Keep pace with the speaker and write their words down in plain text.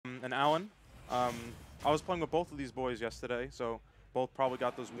and Alan. I was playing with both of these boys yesterday, so both probably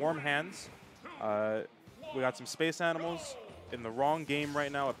got those warm hands. We got some space animals in the wrong game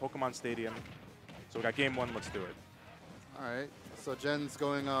right now at Pokemon Stadium. So we got game 1, let's do it. All right, so Jen's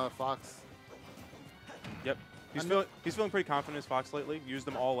going Fox. Yep. He's feeling pretty confident as Fox lately. Used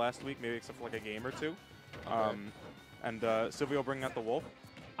them all last week, maybe except for like a game or two. Okay. And Silvio bringing out the Wolf.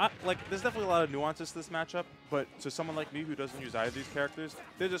 There's definitely a lot of nuances to this matchup, but to someone like me who doesn't use either of these characters,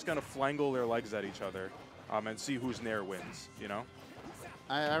 they're just going to flangle their legs at each other and see who's Nair wins, you know?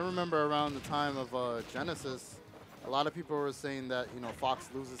 I remember around the time of Genesis, a lot of people were saying that, you know, Fox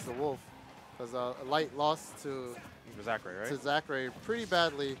loses to Wolf because Light lost to Zachary, right? To Zachary pretty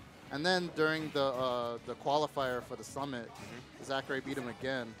badly. And then during the qualifier for the Summit, Zachary beat him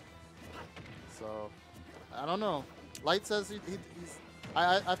again. So, I don't know. Light says he's...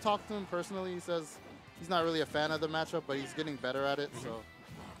 I've talked to him personally. He says he's not really a fan of the matchup, but he's getting better at it. So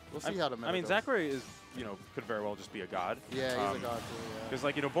we'll see how the meta goes. Zachary is, could very well just be a god. Yeah, he's a god too. Yeah. Because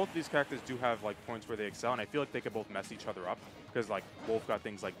both of these characters do have points where they excel, and I feel like they could both mess each other up. Because Wolf got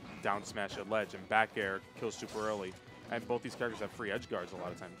things like down smash at ledge and back air kills super early, and both these characters have free edge guards a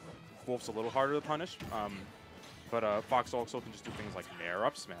lot of times. Wolf's a little harder to punish, but Fox also can just do things like Nair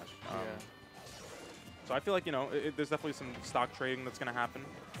up smash. So I feel like, there's definitely some stock trading that's going to happen.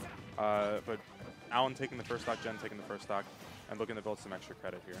 But Alan taking the first stock, Jen taking the first stock, and looking to build some extra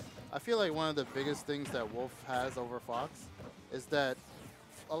credit here. I feel like one of the biggest things that Wolf has over Fox is that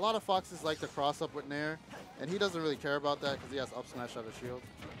a lot of Foxes like to cross up with Nair, and he doesn't really care about that because he has up smash out of shield.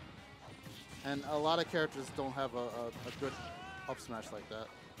 And a lot of characters don't have a good up smash like that.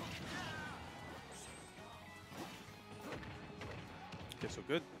 Okay, so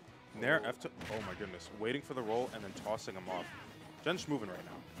good. Nair F2. Oh my goodness. Waiting for the roll and then tossing him off. Jen's moving right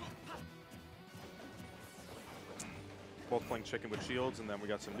now. Both playing chicken with shields, and then we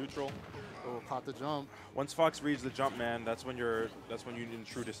got some neutral. Oh, caught the jump. Once Fox reads the jump, man, that's when you're in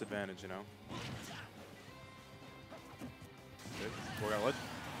true disadvantage, you know. Good. We got ledge.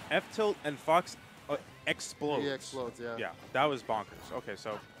 F tilt and Fox explodes. He explodes, yeah. Yeah, that was bonkers. Okay,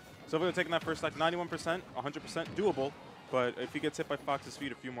 so Silvio taking that first stock, 91%, 100% doable. But if he gets hit by Fox's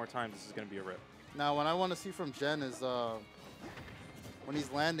feet a few more times, this is going to be a rip. Now, what I want to see from Jen is when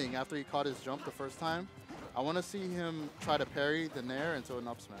he's landing after he caught his jump the first time, I want to see him try to parry the Nair into an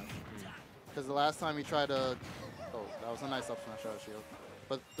up smash. Because the last time he tried to... Oh, that was a nice up smash out of shield.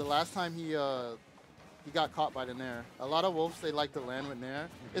 But the last time he got caught by the Nair. A lot of Wolves, they like to land with Nair.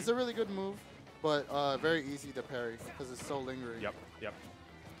 It's a really good move, but very easy to parry because it's so lingering. Yep.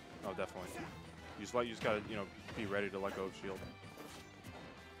 Oh, definitely. You just gotta, be ready to let go of shield.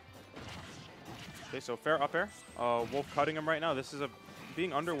 Okay, so fair up air. Wolf cutting him right now. This is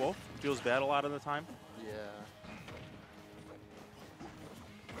being under Wolf feels bad a lot of the time. Yeah.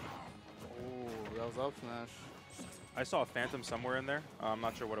 Oh, that was up smash. I saw a Phantom somewhere in there. I'm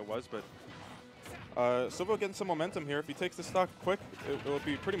not sure what it was, but Silvio getting some momentum here. If he takes the stock quick, it will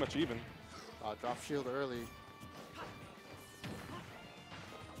be pretty much even. Drop shield early.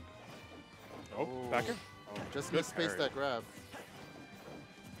 Oh, backer. Oh, just misspaced that grab.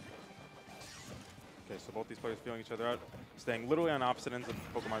 Okay, so both these players feeling each other out, staying literally on opposite ends of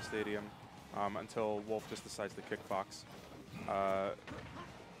Pokemon Stadium until Wolf just decides to kick Fox.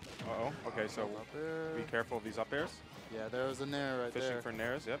 Uh-oh. Okay, so be careful of these up airs. Yeah, there was a Nair right there. Fishing for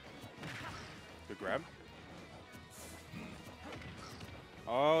Nairs, yep. Good grab.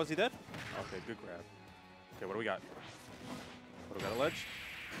 Oh, is he dead? Okay, good grab. Okay, what do we got? What do we got, a ledge?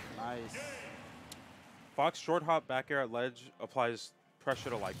 Nice. Fox short hop back air at ledge applies pressure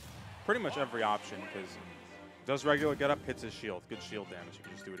to pretty much every option because does regular get up, hits his shield. Good shield damage. You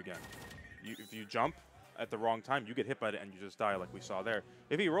can just do it again. If you jump at the wrong time, you get hit by it and you just die like we saw there.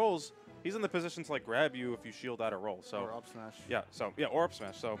 If he rolls, he's in the position to grab you if you shield out a roll. So or up smash. Yeah, or up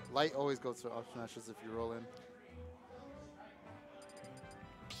smash. So Light always goes for up smashes if you roll in.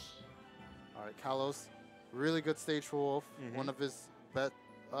 All right, Kalos, really good stage for Wolf. One of his best,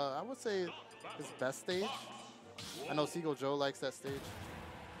 I would say his best stage. I know Seagull Joe likes that stage.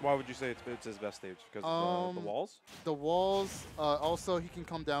 Why would you say it's his best stage? Because of the walls? The walls. Also, he can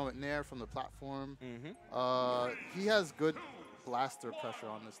come down with Nair from the platform. He has good blaster pressure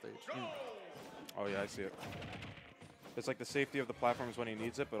on this stage. Oh, yeah, I see it. It's like the safety of the platforms when he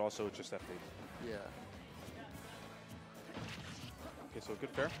needs it, but also it's just FD. Yeah. Okay, so good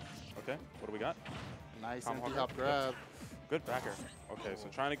fair. Okay, what do we got? Nice empty hop grab. Good backer. Okay, so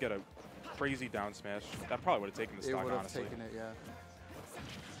trying to get a crazy down smash. That probably would have taken the stock, honestly. It would have taken it, yeah.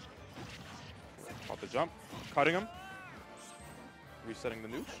 Caught the jump. Cutting him. Resetting the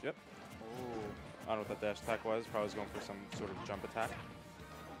nooch. Yep. Oh. I don't know what that dash attack was. Probably was going for some sort of jump attack.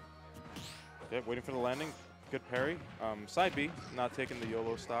 Okay, waiting for the landing. Good parry. Side B, not taking the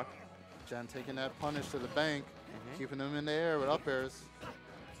YOLO stock. Gen taking that punish to the bank, keeping him in the air with up airs.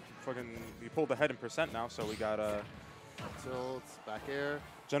 Fucking, he pulled ahead in percent now, so we got Tilts, back air.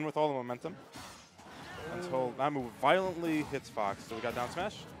 Gen with all the momentum. Until that move violently hits Fox. So we got down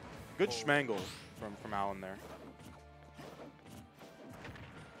smash. Good schmangle from Alan there.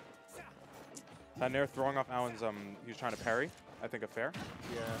 That nair throwing off Alan's, he was trying to parry. I think a fair.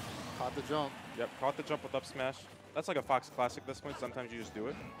 Yeah, caught the jump. Yep, caught the jump with up smash. That's like a Fox classic at this point. Sometimes you just do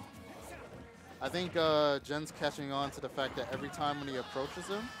it. I think Jen's catching on to the fact that every time when he approaches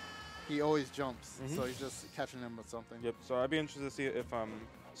him, he always jumps. So he's just catching him with something. Yep, so I'd be interested to see if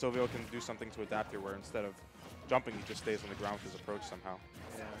Silvio can do something to adapt here where instead of jumping, he just stays on the ground with his approach somehow.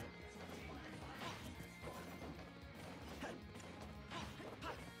 Yeah.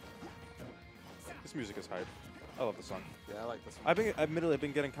 This music is hype. I love the song. Yeah, I like this one. Admittedly, I've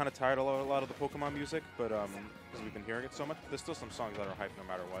been getting kind of tired of a lot of the Pokemon music, but because we've been hearing it so much, there's still some songs that are hype no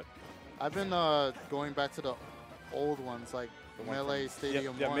matter what. I've been going back to the old ones, like Melee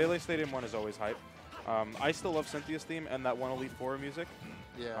Stadium 1. Yeah, Melee Stadium 1 is always hype. I still love Cynthia's theme and that one Elite Four music.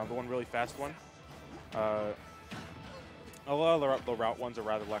 Yeah. The one really fast one. A lot of the route ones are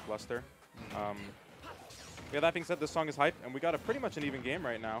rather lackluster. Yeah, that being said, this song is hype, and we got a pretty much an even game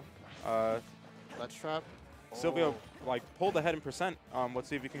right now. Ledge trap. Silvio like pulled ahead in percent. Let's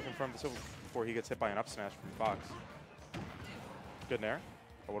see if he can confirm the Silvio before he gets hit by an up smash from Fox. Good nair.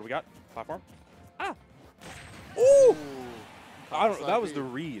 Oh, what do we got? Platform. Ah. Ooh. That was the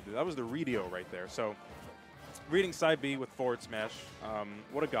read. That was the readio right there. So, reading side B with forward smash.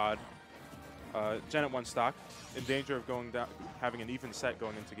 What a god. Xeno154 stock, in danger of going down, having an even set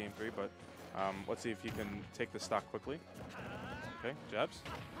going into game 3. But let's see if he can take the stock quickly. Okay, jabs.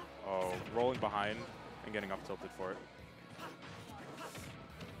 Oh, rolling behind and getting up tilted for it.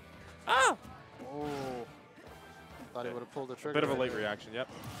 Ah! Oh. Thought he would have pulled the trigger. Bit of a late reaction. Yep.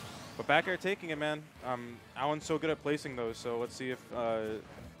 But back air taking it, man. Alan's so good at placing those, so let's see if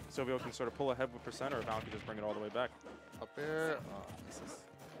Silvio can sort of pull ahead with percent, or if Alan can just bring it all the way back. Up air. Misses.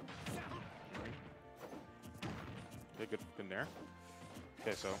 Okay, good nair.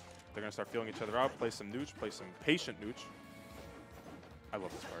 Okay, so they're gonna start feeling each other out. Play some nooch, play some patient nooch. I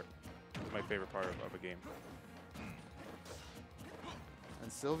love this part. It's my favorite part of a game.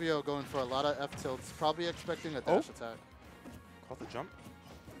 And Silvio going for a lot of F tilts, probably expecting a dash attack. Caught the jump.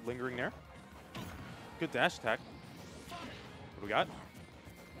 Lingering there. Good dash attack. What do we got?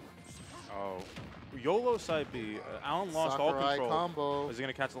 Oh. YOLO side B. Alan lost all control. Combo. Is he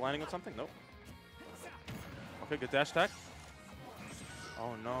going to catch the landing with something? Nope. Okay, good dash attack.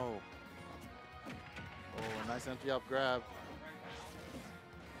 Oh, no. Oh, a nice empty up grab.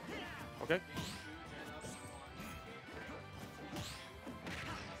 Okay.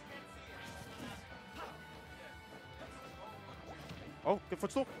 Oh, good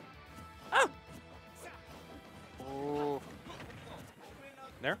footstool. Ah! Oh.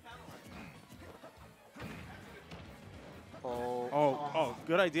 There. Oh,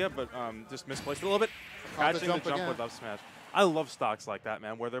 good idea, but just misplaced it a little bit. Catching the jump with up smash. I love stocks like that,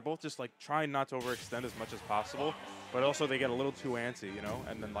 man, where they're both just like trying not to overextend as much as possible, but also they get a little too antsy, you know,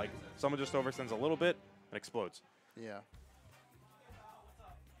 and then like someone just overextends a little bit and explodes. Yeah.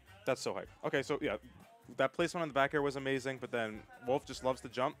 That's so hype. Okay, so yeah, that placement on the back air was amazing, but then Wolf just loves to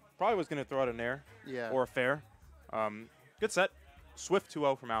jump. Probably was going to throw out an air or a fair. Good set. Swift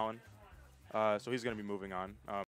 2-0 from Alan. So he's going to be moving on.